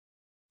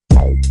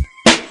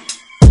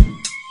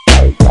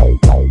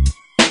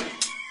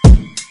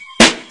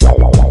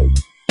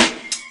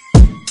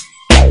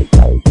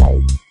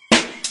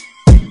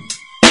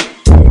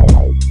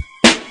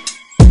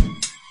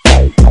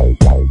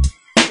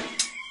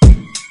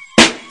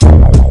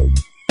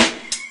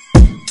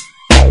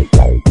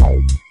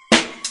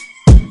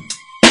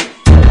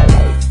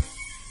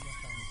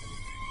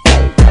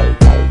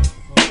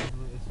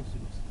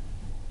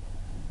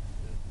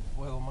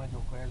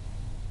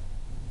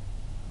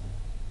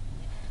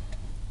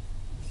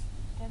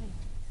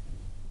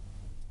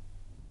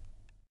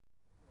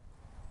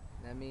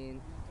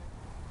mean,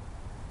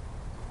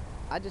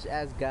 I just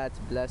asked God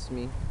to bless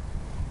me.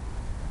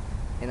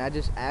 And I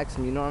just asked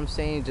him, you know what I'm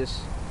saying? Just,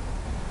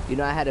 you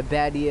know, I had a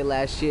bad year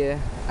last year.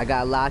 I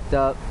got locked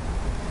up.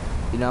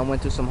 You know, I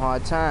went through some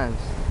hard times.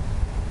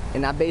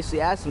 And I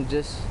basically asked him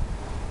just,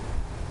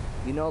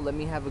 you know, let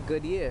me have a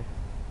good year.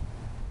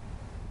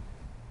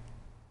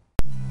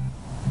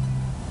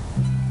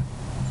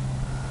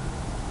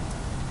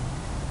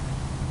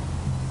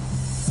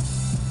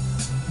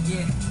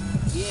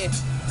 Yeah.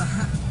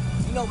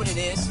 You know what it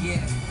is.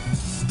 Yeah. It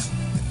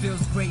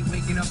feels great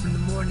waking up in the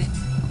morning,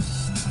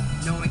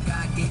 knowing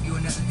God gave you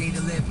another day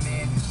to live,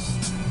 man.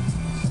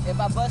 If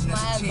I bust my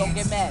ass, don't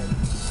get mad.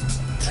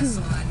 That's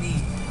all I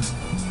need.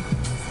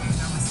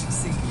 And I'ma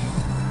succeed.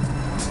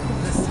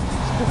 Listen.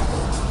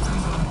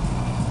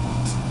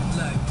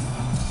 Look.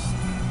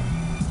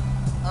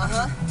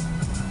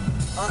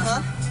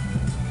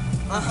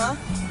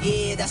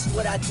 Yeah, that's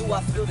what I do.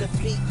 I feel the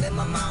beat, let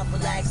my mind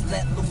relax,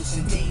 let loose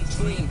and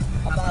daydream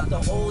about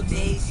the old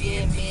days.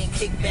 Yeah, man,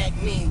 kick back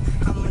mean.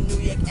 I'm a New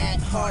York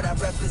at heart. I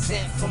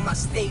represent for my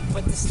state,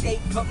 but the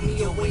state put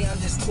me away on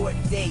this court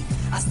date.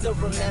 I still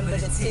remember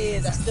the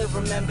tears. I still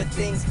remember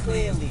things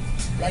clearly,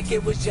 like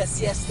it was just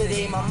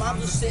yesterday. My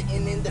mom was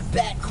sitting in the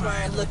back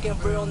crying, looking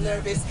real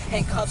nervous,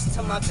 handcuffs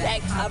to my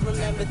back. I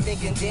remember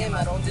thinking, damn,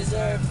 I don't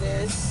deserve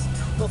this.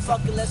 But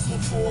fuck it, let's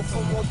move forward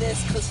from all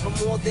this, cause from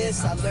all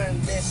this I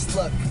learned this.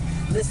 Look,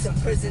 listen,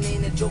 prison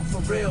ain't a joke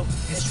for real,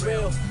 it's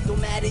real. No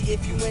matter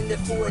if you in there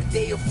for a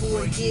day or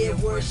for a year,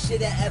 worst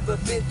shit I ever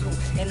been through,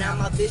 and now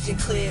my vision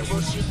clear.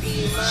 Will she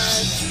be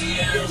mine?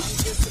 Yeah, she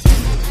just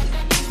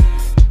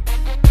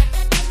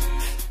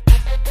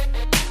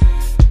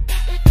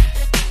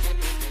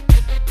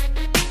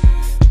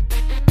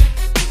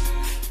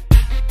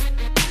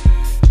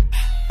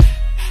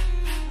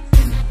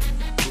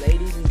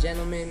Ladies and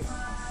gentlemen,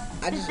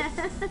 I just...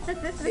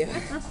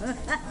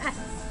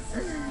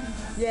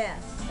 Yeah,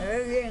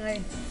 very bien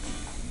ahí.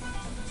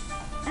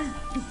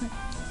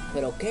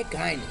 Pero qué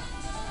carne.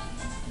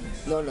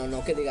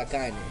 No, que diga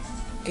carne.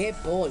 Qué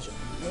pollo.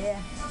 Yeah.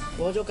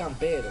 Pollo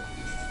campero.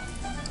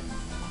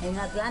 En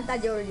Atlanta,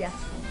 Georgia.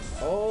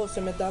 Oh,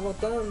 se me está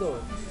botando.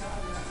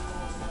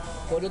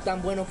 Pollo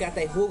tan bueno que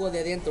hasta el jugo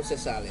de dentro se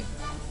sale.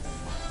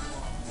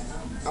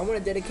 I want to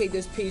dedicate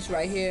this piece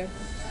right here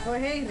For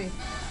Henry.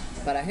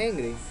 para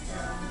Henry.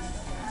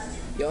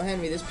 Yo,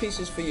 Henry, this piece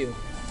is for you.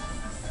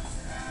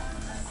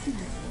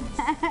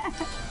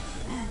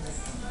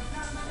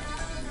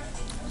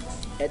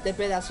 Este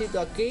pedacito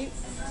aquí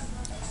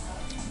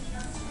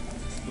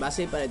va a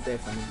ser para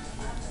Stephanie.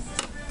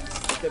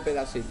 Este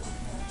pedacito.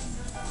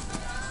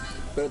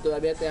 Pero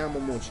todavía te amo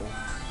mucho.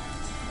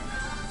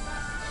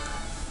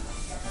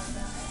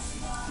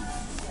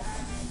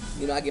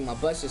 You know, I get my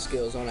busser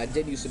skills on. I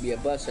did used to be a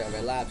busser at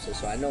Relapser,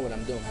 so I know what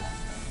I'm doing.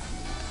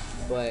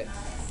 But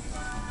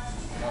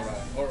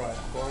all right.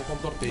 Corn con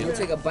tortilla. we'll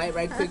take a bite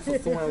right quick for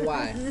 4 and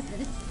Y.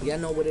 Y'all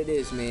know what it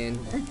is, man.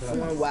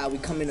 4 and Y, we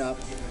coming up.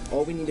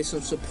 All we need is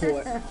some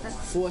support.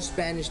 4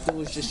 Spanish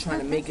dudes just trying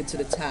to make it to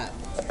the top.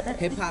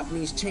 Hip-hop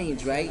needs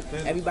change, right?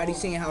 Everybody's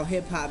saying how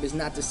hip-hop is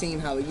not the same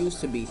how it used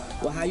to be.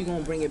 Well, how you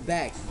gonna bring it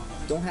back?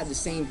 Don't have the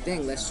same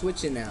thing. Let's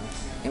switch it now.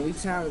 And we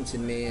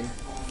talented, man.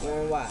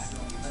 4 and Y.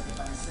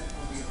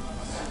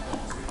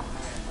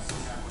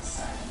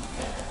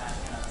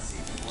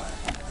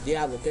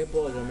 Diablo, qué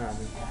pollo,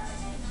 mami.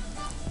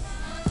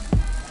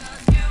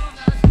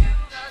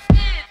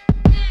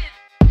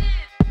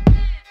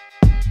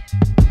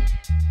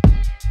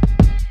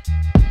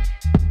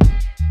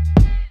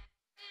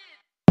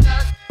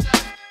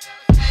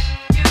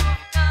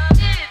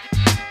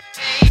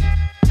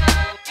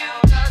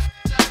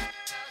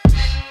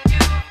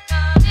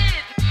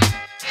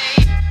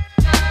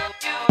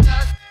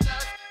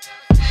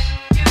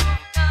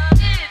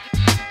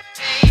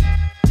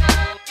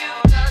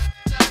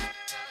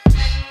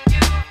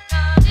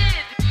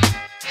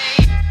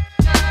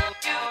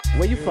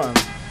 Where you from?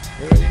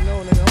 You already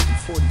know, nigga, I'm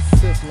from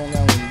 45th, Long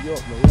Island, New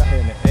York, man. We out here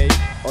in the A.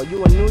 Oh,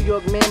 you a New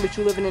York man, but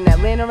you living in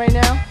Atlanta right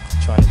now?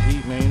 Trying to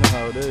eat, man. You know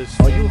how it is.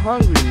 Oh, you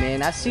hungry,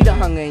 man. I see the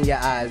hunger in your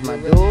eyes, my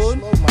dude. Slow,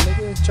 my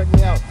nigga. Check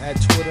me out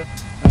at Twitter.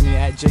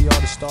 At JR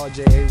the Star,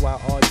 JAYRDASTAR.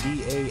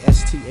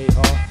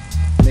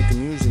 Making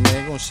music,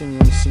 man. Gonna see me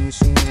on the scene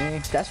soon,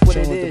 man. That's what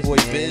Chilling it is,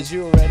 with the boy man. Biz,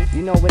 you already?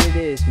 You know what it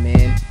is,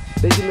 man.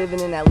 Busy Living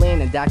in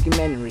Atlanta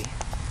documentary.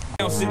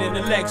 Bouncing in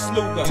the Lex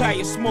Luger,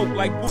 tire smoke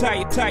like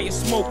tire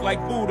smoke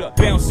like Buddha.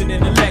 Bouncing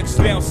in the Lex,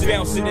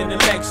 bouncing in the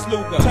Lex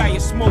Luger, tire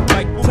smoke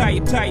like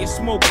tire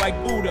smoke like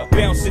Buddha.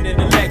 Bouncing in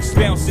the Lex,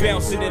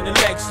 bouncing in the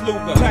Lex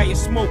Luger, tire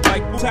smoke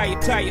like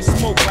tire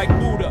smoke like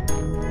Buddha.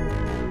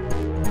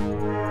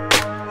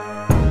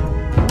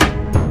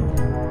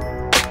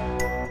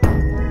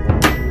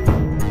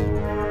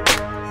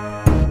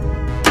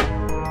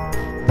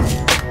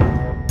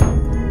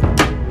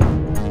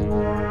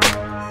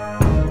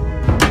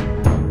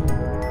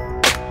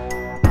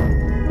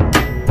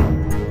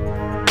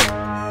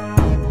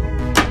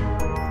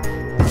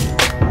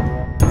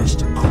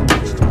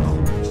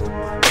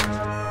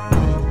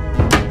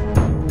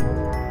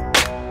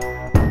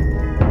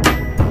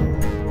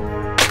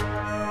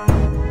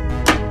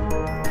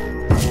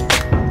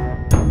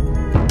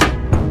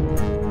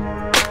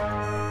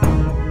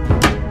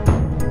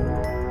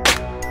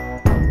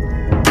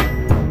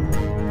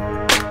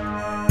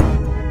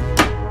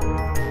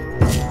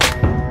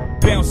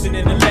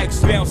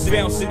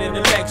 bouncing in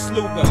the Lex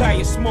Luger.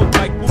 Tire smoke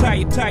like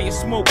tire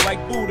smoke like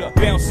Buddha.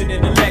 Bouncing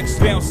in the Lex,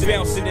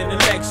 bouncing in the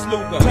Lex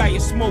Luger. Tire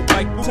smoke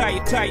like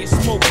tire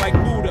smoke like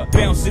Buddha.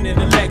 Bouncing in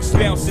the Lex,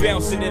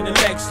 bouncing in the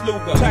Lex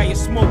Luger. Tire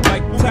smoke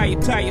like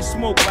tire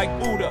smoke like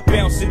Buddha.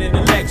 Bouncing in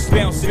the Lex,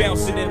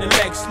 bouncing in the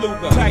Lex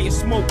Luger. Tire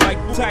smoke like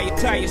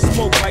tire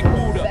smoke like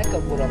Buddha. Back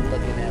up what I'm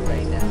looking at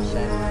right now,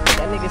 son.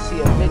 That nigga see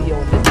a video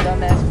and this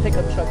dumbass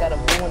pickup truck got a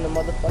boo in the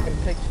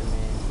motherfucking picture, man.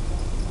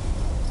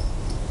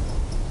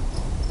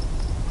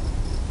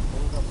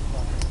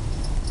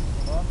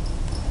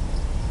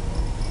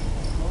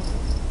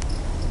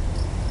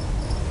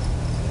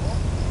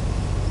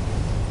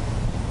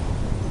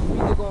 You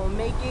either gonna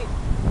make it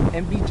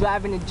and be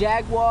driving a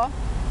Jaguar,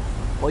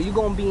 or you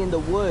gonna be in the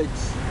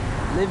woods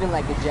living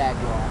like a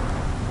Jaguar.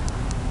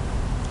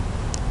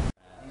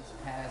 He's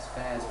past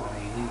fast, man.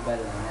 He's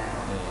better than that.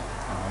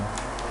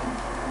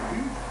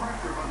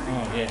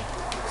 Oh, yeah.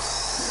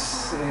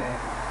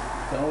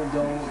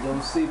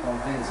 Don't sleep on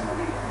Vince, my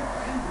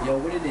nigga. Yo,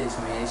 what it is,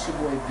 man? It's your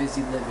boy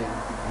BuzyLivin,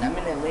 and I'm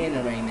in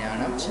Atlanta right now,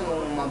 and I'm chilling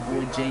with my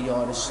boy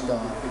JR the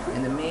Star,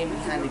 and the man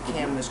behind the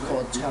camera is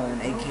called Tone,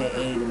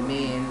 aka the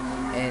man.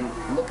 And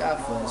look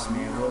out for us,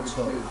 man. Real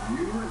talk.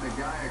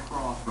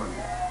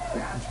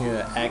 Hear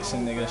that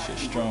accent, nigga? That shit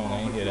strong.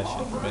 I ain't hear that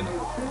shit for a minute.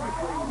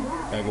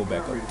 Gotta go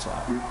back up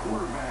top.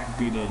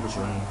 Be there,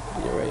 June.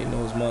 You already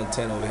know it's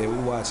Montana over here. We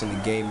watching the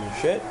game and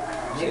shit.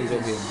 Niggas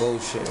over here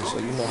bullshitting, so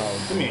you know how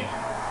it Come here.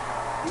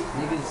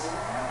 Niggas,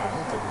 I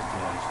don't think it's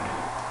doing this, nigga.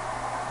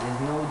 there's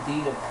no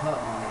D to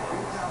cut, man.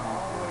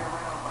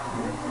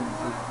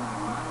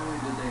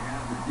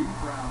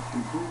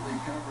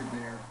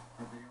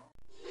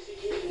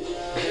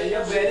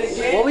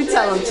 What we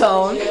tell him,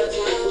 Tone?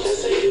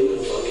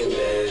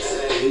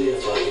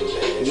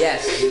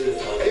 Yes.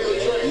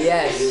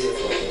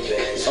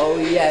 Yes. Oh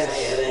yes.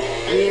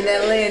 We in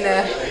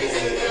Atlanta.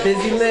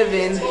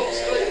 BuzyLivin.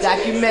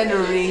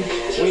 Documentary.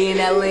 We in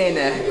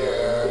Atlanta.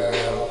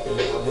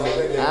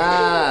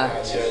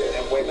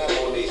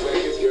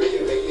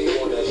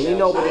 You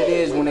know what it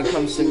is when it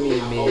comes to me,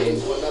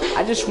 man.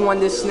 I just won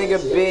this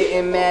nigga bit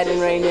in Madden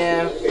right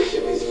now.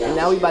 And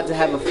now we about to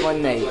have a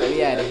fun night.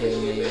 We out of here,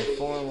 man.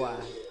 4 and Y.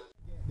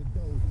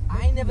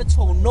 I ain't never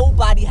told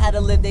nobody how to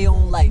live their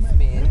own life,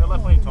 man.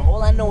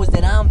 All I know is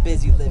that I'm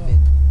busy living.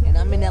 And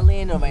I'm in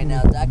Atlanta right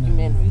now,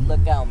 documentary.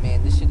 Look out,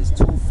 man. This shit is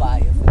too fire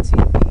for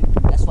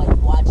TV. That's why you're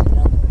watching it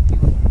on the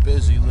computer.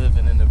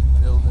 BuzyLivin in the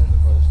building.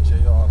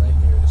 JR right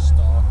here, the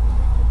Star.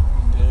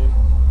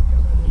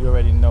 Dig? You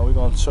already know. We're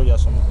gonna show y'all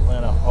some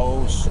Atlanta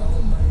hoes.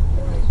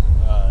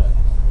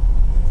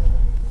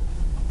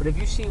 But if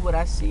you see what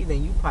I see,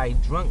 then you probably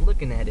drunk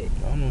looking at it.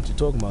 I don't know what you're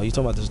talking about. You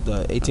talking about this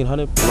the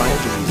 1800?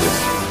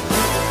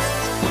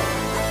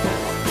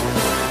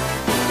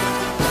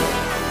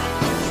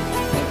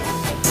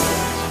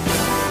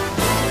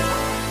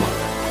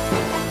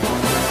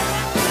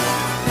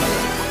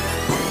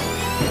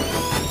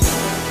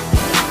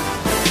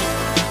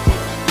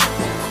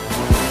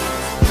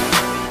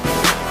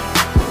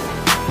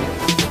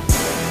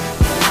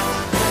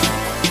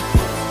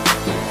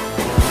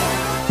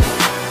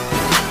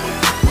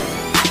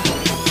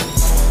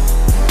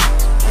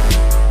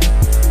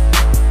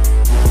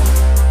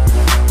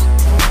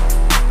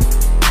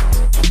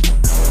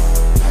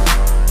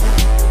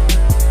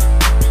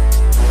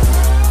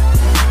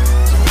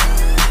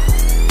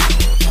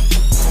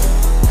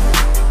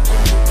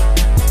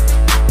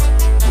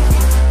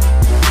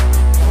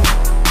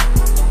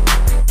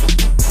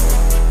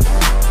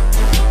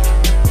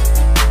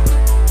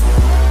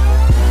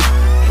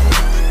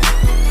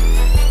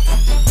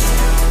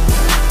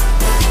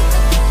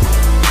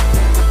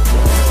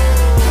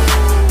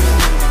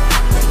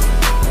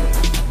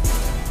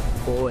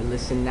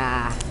 Listen,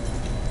 nah.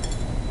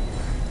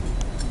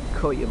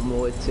 Call your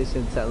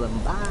mortician, tell him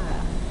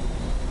bye.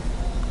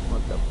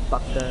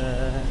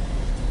 Motherfucker.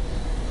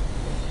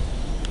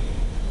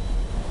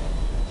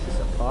 It's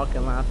just a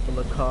parking lot full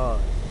of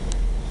cars.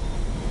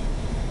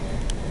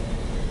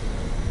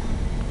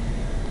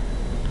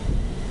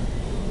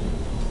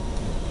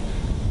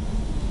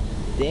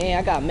 Dang,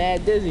 I got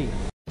mad dizzy.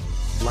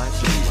 Life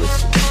to be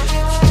listened.